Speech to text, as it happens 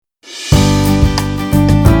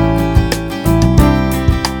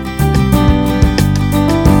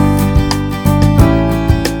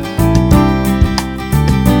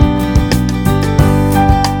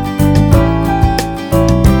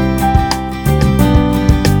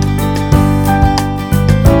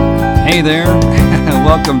Hey there,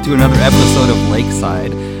 welcome to another episode of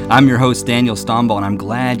Lakeside. I'm your host, Daniel Stombaugh, and I'm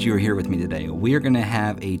glad you're here with me today. We're going to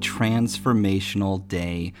have a transformational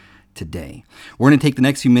day today. We're going to take the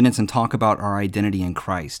next few minutes and talk about our identity in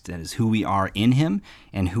Christ. That is who we are in Him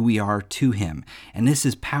and who we are to Him. And this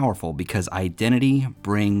is powerful because identity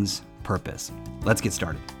brings purpose. Let's get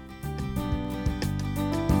started.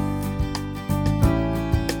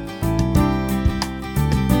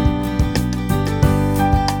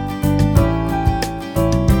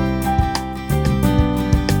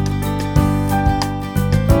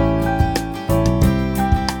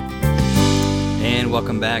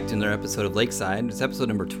 Welcome back to another episode of Lakeside. It's episode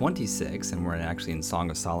number 26, and we're actually in Song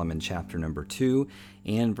of Solomon chapter number 2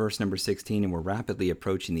 and verse number 16, and we're rapidly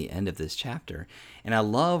approaching the end of this chapter. And I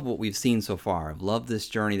love what we've seen so far. I've loved this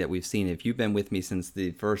journey that we've seen. If you've been with me since the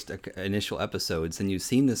first initial episodes, and you've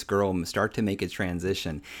seen this girl start to make a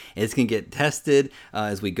transition, it's going to get tested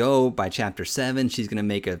as we go. By chapter 7, she's going to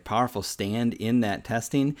make a powerful stand in that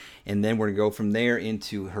testing, and then we're going to go from there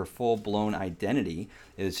into her full-blown identity.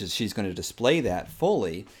 It's just she's going to display that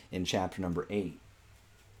fully in chapter number 8.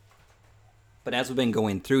 But as we've been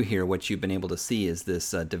going through here, what you've been able to see is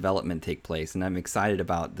this development take place. And I'm excited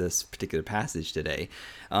about this particular passage today.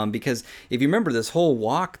 Because if you remember this whole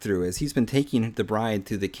walkthrough, as he's been taking the bride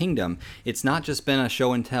through the kingdom, it's not just been a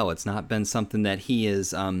show and tell. It's not been something that he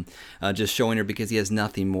is just showing her because he has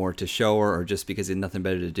nothing more to show her or just because he has nothing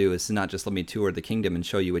better to do. It's not just let me tour the kingdom and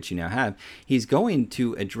show you what you now have. He's going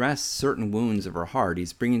to address certain wounds of her heart.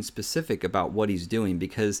 He's bringing specific about what he's doing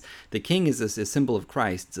because the king is a symbol of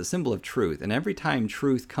Christ. It's a symbol of truth. And every time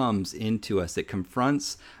truth comes into us, it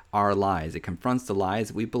confronts our lies. It confronts the lies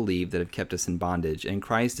that we believe that have kept us in bondage. And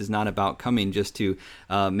Christ is not about coming just to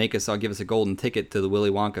make us all give us a golden ticket to the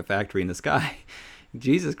Willy Wonka factory in the sky.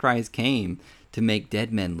 Jesus Christ came to make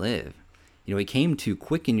dead men live. You know, he came to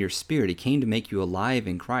quicken your spirit. He came to make you alive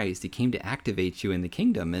in Christ. He came to activate you in the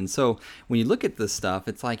kingdom. And so when you look at this stuff,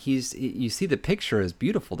 it's like you see the picture as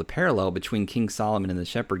beautiful, the parallel between King Solomon and the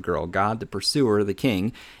shepherd girl, God, the pursuer, the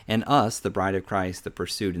king, and us, the bride of Christ, the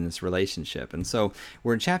pursued in this relationship. And so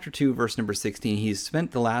we're in chapter 2, verse number 16. He's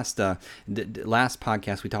spent the last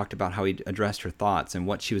podcast, we talked about how he addressed her thoughts and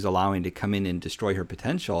what she was allowing to come in and destroy her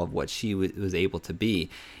potential of what she was able to be.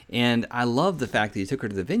 And I love the fact that he took her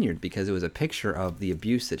to the vineyard because it was a picture of the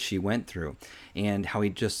abuse that she went through and how he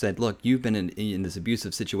just said, look, you've been in this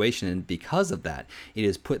abusive situation, and because of that, it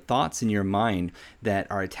has put thoughts in your mind that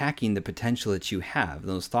are attacking the potential that you have.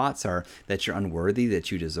 Those thoughts are that you're unworthy, that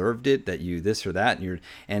you deserved it, that you this or that,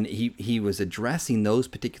 and he was addressing those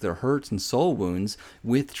particular hurts and soul wounds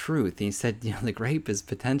with truth. And he said, you know, the grape is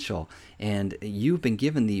potential, and you've been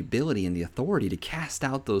given the ability and the authority to cast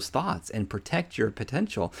out those thoughts and protect your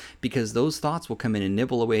potential, because those thoughts will come in and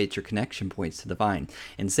nibble away at your connection points to the vine.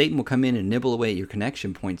 And Satan will come in and nibble away at your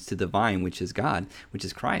connection points to the vine, which is God, which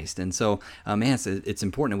is Christ. And so, it's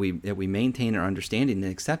important that we maintain our understanding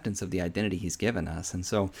and acceptance of the identity he's given us. And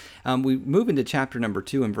so we move into chapter number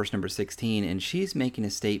 2 and verse number 16, and she's making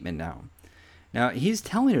a statement now. Now, he's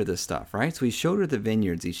telling her this stuff, right? So he showed her the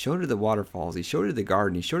vineyards, he showed her the waterfalls, he showed her the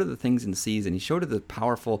garden, he showed her the things in season, he showed her the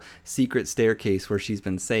powerful secret staircase where she's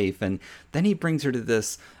been safe. And then he brings her to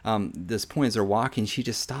this point as they're walking. She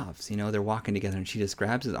just stops. You know, they're walking together, and she just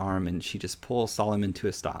grabs his arm, and she just pulls Solomon to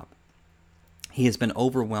a stop. He has been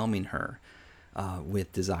overwhelming her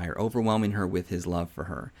with desire, overwhelming her with his love for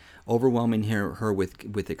her, overwhelming her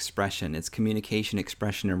with expression. It's communication,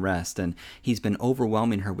 expression, and rest. And he's been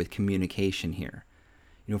overwhelming her with communication here.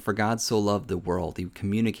 You know, for God so loved the world, he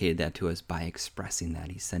communicated that to us by expressing that.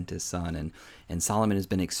 He sent his son, and Solomon has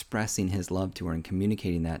been expressing his love to her and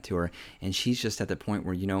communicating that to her. And she's just at the point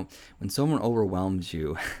where, you know, when someone overwhelms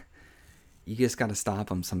you, you just got to stop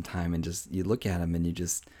them sometime and you look at them and you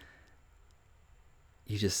just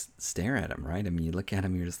stare at them, right? I mean, you look at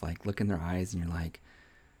them, you're just like, look in their eyes, and you're like,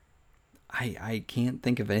 I can't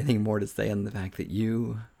think of anything more to say on the fact that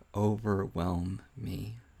you overwhelm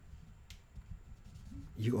me.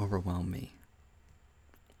 You overwhelm me.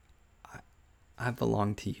 I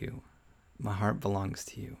belong to you. My heart belongs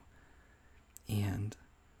to you. And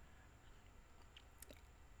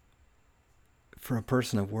for a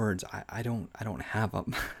person of words, I don't have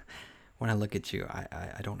them. When I look at you,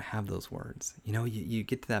 I don't have those words. You know, you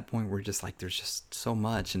get to that point where just like there's just so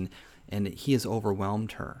much, and he has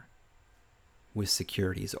overwhelmed her with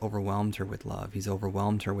security. He's overwhelmed her with love. He's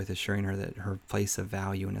overwhelmed her with assuring her that her place of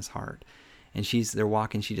value in his heart. And they're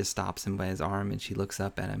walking, she just stops him by his arm, and she looks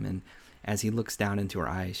up at him, and as he looks down into her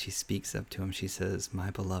eyes, she speaks up to him. She says,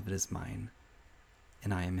 "My beloved is mine,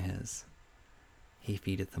 and I am his. He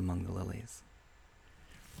feedeth among the lilies."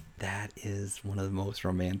 that is one of the most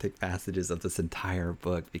romantic passages of this entire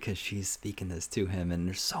book, because she's speaking this to him, and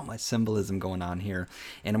there's so much symbolism going on here.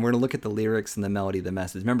 And we're going to look at the lyrics and the melody of the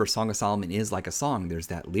message. Remember, Song of Solomon is like a song. There's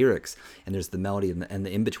that lyrics, and there's the melody, and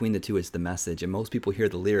the in between the two is the message. And most people hear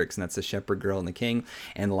the lyrics, and that's the shepherd girl and the king.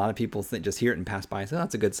 And a lot of people just hear it and pass by and say, oh,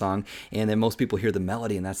 that's a good song. And then most people hear the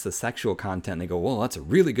melody, and that's the sexual content. And they go, whoa, that's a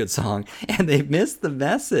really good song. And they miss the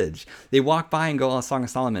message. They walk by and go, oh, Song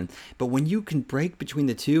of Solomon. But when you can break between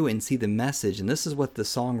the two and see the message, and this is what the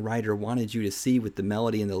songwriter wanted you to see with the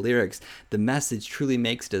melody and the lyrics, the message truly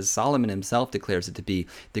makes it, as Solomon himself declares it to be,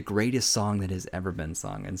 the greatest song that has ever been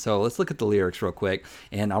sung. And so let's look at the lyrics real quick,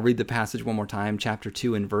 and I'll read the passage one more time, chapter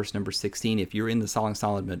 2 and verse number 16. If you're in the Song of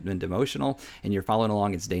Solomon devotional and you're following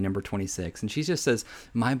along, it's day number 26. And she just says,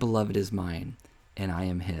 my beloved is mine, and I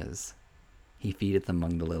am his. He feedeth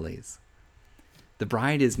among the lilies. The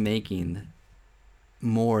bride is making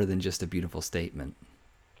more than just a beautiful statement.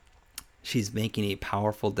 She's making a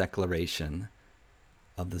powerful declaration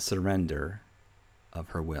of the surrender of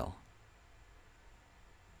her will.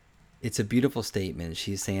 It's a beautiful statement.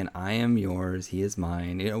 She's saying, I am yours, he is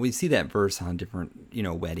mine. We see that verse on different,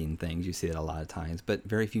 wedding things. You see that a lot of times, but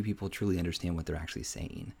very few people truly understand what they're actually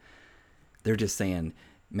saying. They're just saying,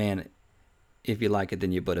 man, if you like it,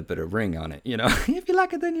 then you better put a ring on it. If you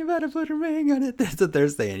like it, then you better put a ring on it. That's what they're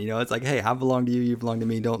saying. It's like, hey, I belong to you, you belong to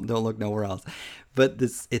me. Don't look nowhere else. But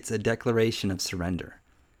it's a declaration of surrender.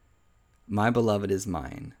 My beloved is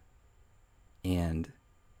mine, and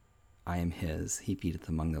I am his. He feedeth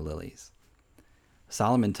among the lilies.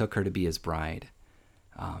 Solomon took her to be his bride.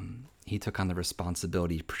 He took on the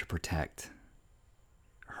responsibility to protect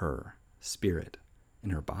her spirit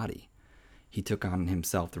and her body. He took on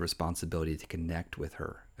himself the responsibility to connect with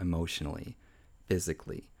her emotionally,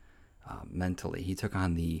 physically, mentally. He took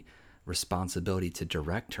on the responsibility to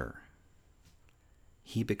direct her.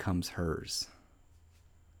 He becomes hers,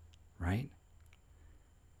 right?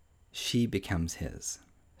 She becomes his.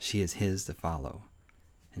 She is his to follow,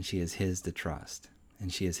 and she is his to trust,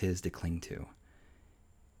 and she is his to cling to.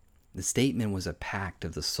 The statement was a pact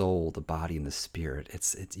of the soul, the body, and the spirit.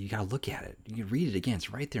 It's you got to look at it. You can read it again.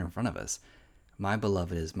 It's right there in front of us. My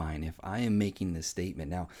beloved is mine. If I am making this statement,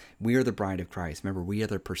 now we are the bride of Christ. Remember, we are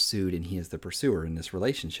the pursued, and he is the pursuer in this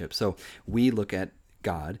relationship. So we look at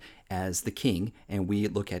God as the king, and we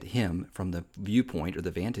look at him from the viewpoint or the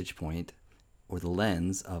vantage point or the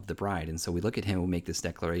lens of the bride. And so we look at him and we make this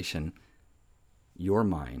declaration, you're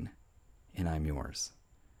mine and I'm yours.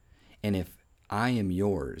 And if I am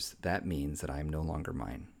yours, that means that I am no longer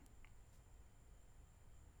mine.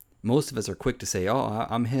 Most of us are quick to say, oh,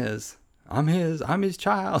 I'm his, I'm his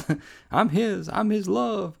child, I'm his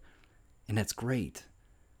love. And that's great.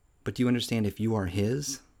 But do you understand, if you are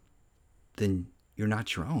his, then you're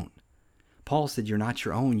not your own. Paul said, you're not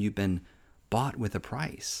your own. You've been bought with a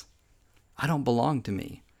price. I don't belong to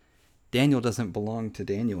me. Daniel doesn't belong to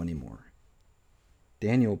Daniel anymore.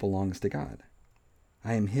 Daniel belongs to God.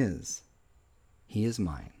 I am his. He is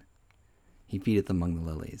mine. He feedeth among the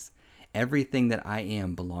lilies. Everything that I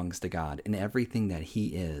am belongs to God, and everything that he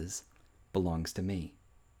is belongs to me.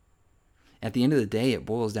 At the end of the day, it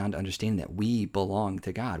boils down to understanding that we belong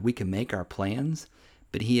to God. We can make our plans,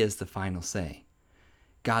 but he has the final say.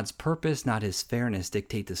 God's purpose, not his fairness,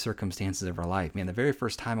 dictate the circumstances of our life. Man, the very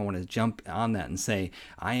first time I want to jump on that and say,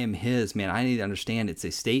 I am his, man, I need to understand it's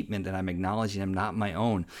a statement that I'm acknowledging I'm not my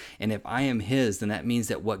own. And if I am his, then that means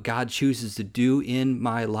that what God chooses to do in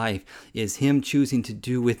my life is him choosing to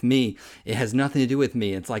do with me. It has nothing to do with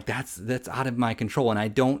me. It's like that's out of my control, and I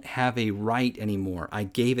don't have a right anymore. I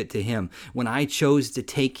gave it to him. When I chose to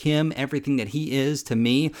take him, everything that he is to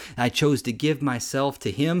me, I chose to give myself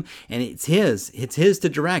to him, and it's his. It's his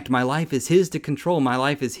to direct. My life is his to control. My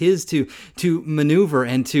life is his to maneuver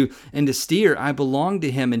and to steer. I belong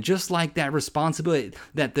to him. And just like that responsibility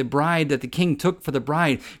that the king took for the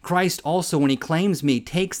bride, Christ also, when he claims me,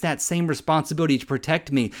 takes that same responsibility to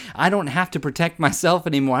protect me. I don't have to protect myself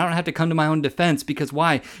anymore. I don't have to come to my own defense, because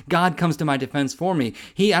why? God comes to my defense for me.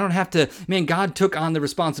 God took on the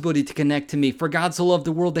responsibility to connect to me. For God so loved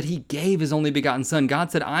the world that he gave his only begotten son.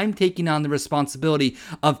 God said, I'm taking on the responsibility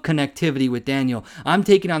of connectivity with Daniel. I'm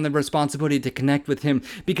taking on the responsibility to connect with him,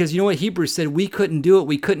 because you know what Hebrews said? We couldn't do it.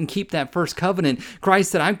 We couldn't keep that first covenant. Christ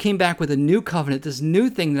said, I came back with a new covenant. This new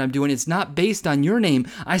thing that I'm doing, it's not based on your name.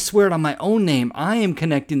 I swear it on my own name. I am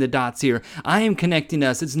connecting the dots here. I am connecting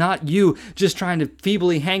us. It's not you just trying to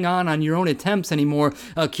feebly hang on your own attempts anymore,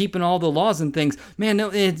 keeping all the laws and things. Man, no,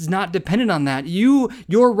 it's not dependent on that.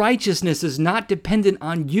 Your righteousness is not dependent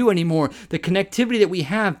on you anymore. The connectivity that we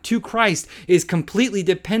have to Christ is completely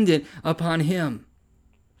dependent upon him.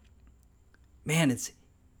 Man, it's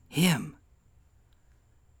Him.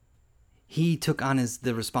 He took on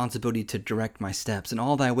the responsibility to direct my steps. In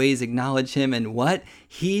all thy ways acknowledge him, and what?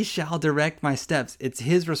 He shall direct my steps. It's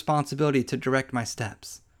his responsibility to direct my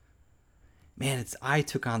steps. Man, I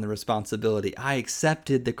took on the responsibility. I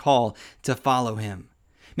accepted the call to follow him.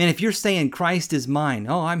 Man, if you're saying Christ is mine,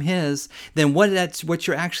 oh, I'm his, then what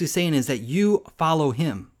you're actually saying is that you follow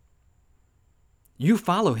him. You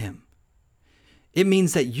follow him. It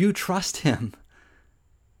means that you trust him.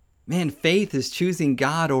 Man, faith is choosing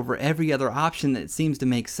God over every other option that seems to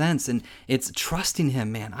make sense, and it's trusting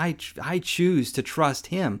him, man. I choose to trust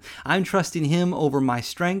him. I'm trusting him over my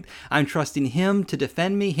strength. I'm trusting him to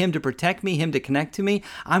defend me, him to protect me, him to connect to me.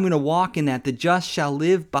 I'm going to walk in that. The just shall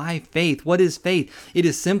live by faith. What is faith? It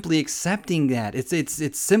is simply accepting that.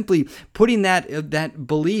 It's simply putting that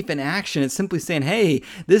belief in action. It's simply saying, hey,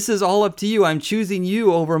 this is all up to you. I'm choosing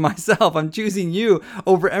you over myself. I'm choosing you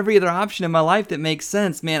over every other option in my life that makes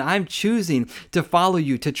sense, man. I'm choosing to follow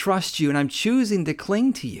you, to trust you, and I'm choosing to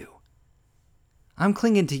cling to you. I'm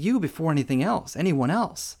clinging to you before anything else, anyone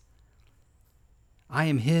else. I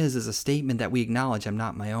am his is a statement that we acknowledge I'm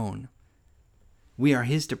not my own. We are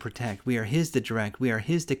his to protect. We are his to direct. We are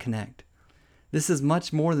his to connect. This is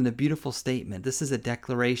much more than a beautiful statement. This is a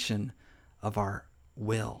declaration of our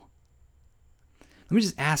will. Let me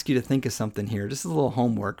just ask you to think of something here, just a little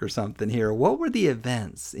homework or something here. What were the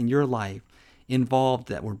events in your life involved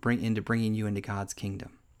that were bringing you into God's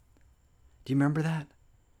kingdom? Do you remember that?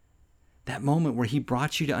 That moment where he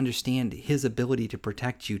brought you to understand his ability to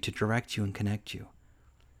protect you, to direct you, and connect you.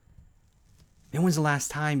 When was the last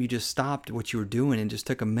time you just stopped what you were doing and just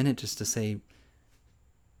took a minute just to say,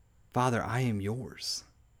 Father, I am yours.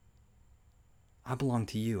 I belong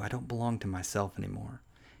to you. I don't belong to myself anymore.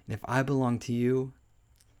 And if I belong to you,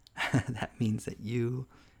 that means that you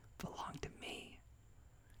belong to me.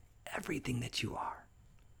 Everything that you are.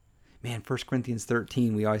 Man, 1 Corinthians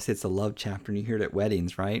 13, we always say it's a love chapter, and you hear it at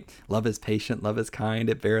weddings, right? Love is patient, love is kind,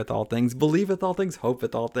 it beareth all things, believeth all things,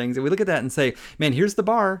 hopeth all things. And we look at that and say, man, here's the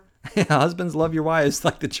bar. Husbands, love your wives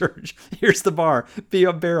like the church. Here's the bar.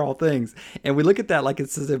 Bear all things. And we look at that like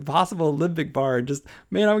it's this impossible Olympic bar, and just,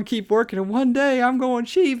 man, I'm going to keep working, and one day I'm going to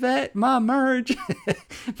achieve that, my marriage.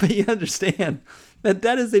 But you understand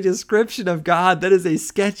that is a description of God. That is a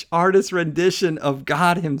sketch artist rendition of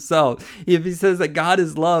God himself. If he says that God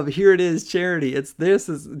is love, here it is, charity.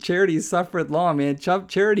 Charity suffereth long, man.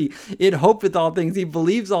 Charity, it hopeth all things. He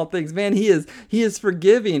believes all things. Man, he is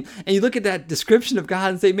forgiving. And you look at that description of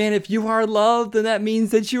God and say, man, if you are loved, then that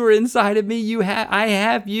means that you are inside of me. I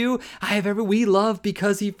have you. We love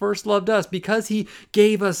because he first loved us, because he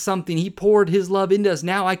gave us something. He poured his love into us.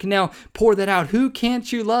 Now I can now pour that out. Who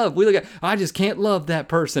can't you love? We look at, I just can't love that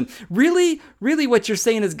person. Really what you're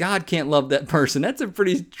saying is God can't love that person. That's a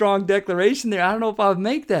pretty strong declaration there. I don't know if I would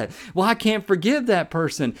make that. Well, I can't forgive that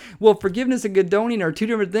person. Well, forgiveness and condoning are two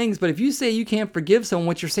different things, but if you say you can't forgive someone,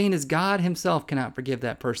 what you're saying is God himself cannot forgive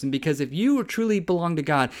that person, because if you truly belong to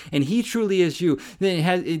God and he truly is you,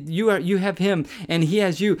 then you have him and he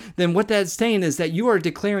has you, then what that's saying is that you are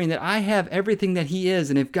declaring that I have everything that he is,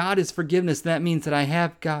 and if God is forgiveness, that means that I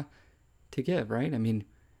have God to give, right? I mean,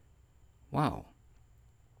 wow.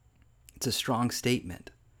 It's a strong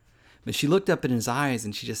statement. But she looked up in his eyes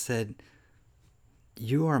and she just said,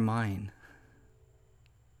 you are mine.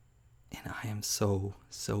 And I am so,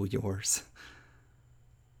 so yours.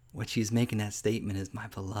 What she's making that statement is, my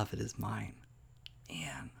beloved is mine.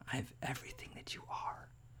 And I have everything that you are.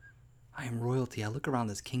 I am royalty. I look around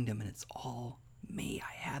this kingdom and it's all me.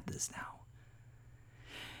 I have this now.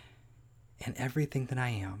 And everything that I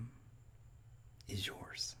am is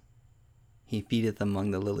yours. He feedeth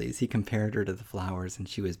among the lilies. He compared her to the flowers, and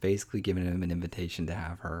she was basically giving him an invitation to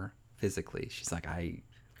have her physically. She's like,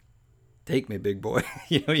 take me, big boy.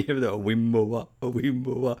 You have the wimboa.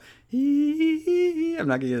 I'm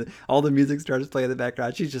not going to, all the music starts playing in the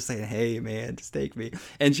background. She's just saying, hey, man, just take me.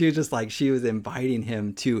 And she was just like, she was inviting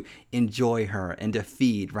him to enjoy her and to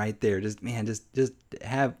feed right there. Just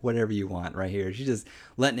have whatever you want right here. She's just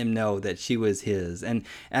letting him know that she was his. And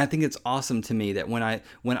I think it's awesome to me that when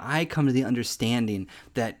I come to the understanding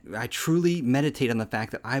that I truly meditate on the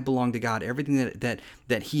fact that I belong to God, everything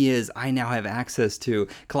that he is, I now have access to.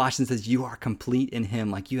 Colossians says, you are complete in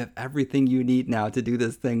him. Like you have everything you need now to do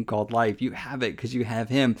this thing called life. You have it because you have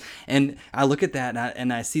him. And I look at that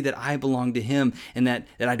and I see that I belong to him and that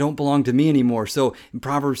I don't belong to me anymore. So in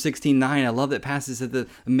Proverbs 16:9, I love that passage that the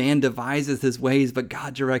man devises his ways, but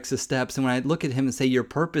God directs his steps. And when I look at him and say, your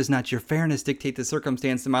purpose, not your fairness, dictate the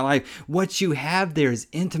circumstance in my life, what you have there is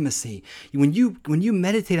intimacy. When you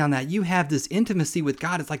meditate on that, you have this intimacy with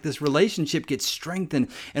God. It's like this relationship gets strengthened.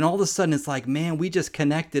 And all of a sudden it's like, man, we just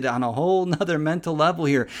connected on a whole nother mental level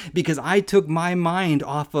here because I took my mind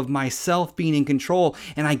off of myself being in control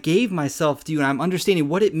and I gave myself to you. And I'm understanding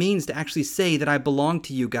what it means to actually say that I belong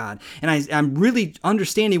to you, God. And I'm really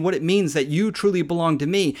understanding what it means that you truly belong to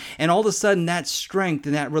me. And all of a sudden that strength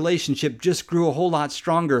and that relationship just grew a whole lot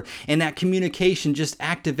stronger and that communication just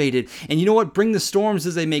activated. And you know what? Bring the storms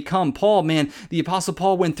as they may come. Paul, man, the Apostle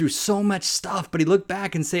Paul went through so much stuff, but he looked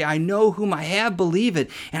back and say, I know whom I have, believe it,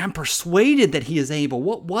 and I'm persuaded that he is able.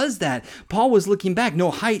 What was that? Paul was looking back.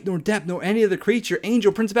 No height, nor depth, nor any other creature,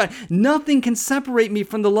 angel, principality, nothing can separate me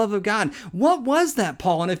from the love of God. What was that,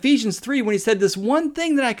 Paul? In Ephesians 3, when he said this one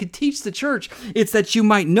thing that I could teach the church, it's that you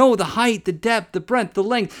might know the height, the depth, the breadth, the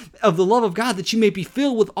length of the love of God, that you may be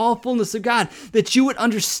filled with all fullness of God, that you would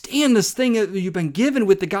understand this thing that you've been given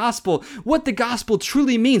with the gospel, what the gospel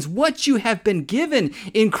truly means, what you have been given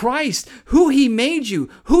in Christ, who he made you,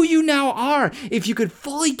 who you now are. If you could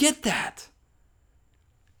fully get that,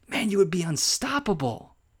 man, you would be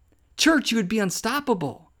unstoppable. Church, you would be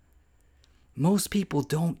unstoppable. Most people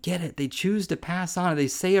don't get it. They choose to pass on it. They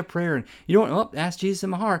say a prayer and you don't, ask Jesus in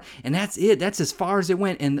my heart. And that's it. That's as far as it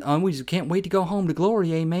went. And we just can't wait to go home to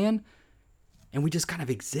glory. Amen. And we just kind of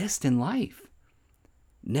exist in life,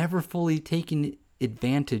 never fully taking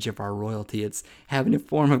advantage of our royalty. It's having a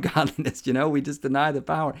form of godliness. We just deny the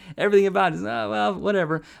power. Everything about it is,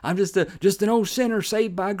 whatever. I'm just an old sinner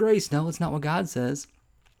saved by grace. No, it's not what God says.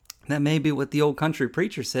 That may be what the old country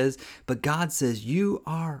preacher says, but God says you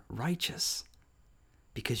are righteous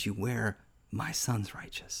because you wear my son's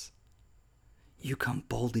righteous. You come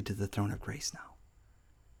boldly to the throne of grace now.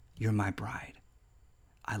 You're my bride.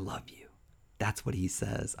 I love you. That's what he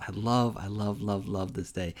says. I love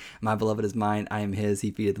this day. My beloved is mine. I am his.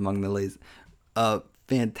 He feedeth among the lilies.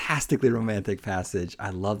 Fantastically romantic passage. I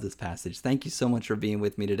love this passage. Thank you so much for being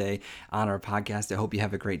with me today on our podcast. I hope you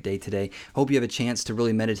have a great day today. Hope you have a chance to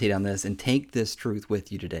really meditate on this and take this truth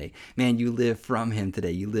with you today. Man, you live from him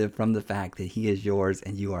today. You live from the fact that he is yours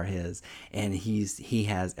and you are his. And he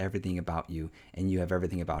has everything about you and you have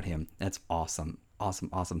everything about him. That's awesome.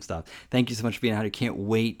 Awesome stuff. Thank you so much for being out here. Can't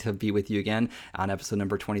wait to be with you again on episode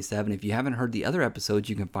number 27. If you haven't heard the other episodes,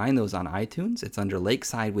 you can find those on iTunes. It's under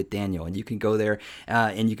Lakeside with Daniel, and you can go there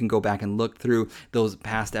and you can go back and look through those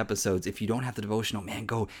past episodes. If you don't have the devotional, man,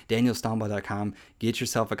 go danielstombaugh.com, get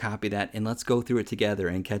yourself a copy of that, and let's go through it together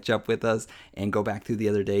and catch up with us and go back through the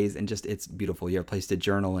other days. And just, it's beautiful. You have a place to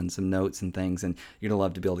journal and some notes and things, and you're going to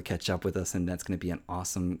love to be able to catch up with us, and that's going to be an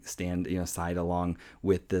awesome side along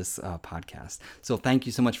with this podcast. So thank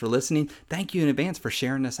you so much for listening. Thank you in advance for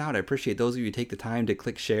sharing this out. I appreciate those of you who take the time to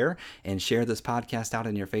click share and share this podcast out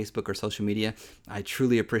in your Facebook or social media. I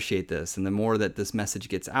truly appreciate this. And the more that this message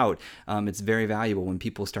gets out, it's very valuable when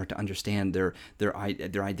people start to understand their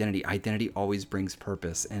identity. Identity always brings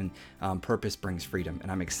purpose, and purpose brings freedom.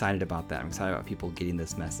 And I'm excited about that. I'm excited about people getting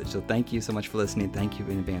this message. So thank you so much for listening. Thank you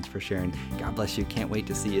in advance for sharing. God bless you. Can't wait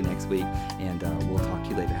to see you next week. And we'll talk to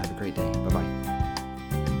you later. Have a great day. Bye-bye.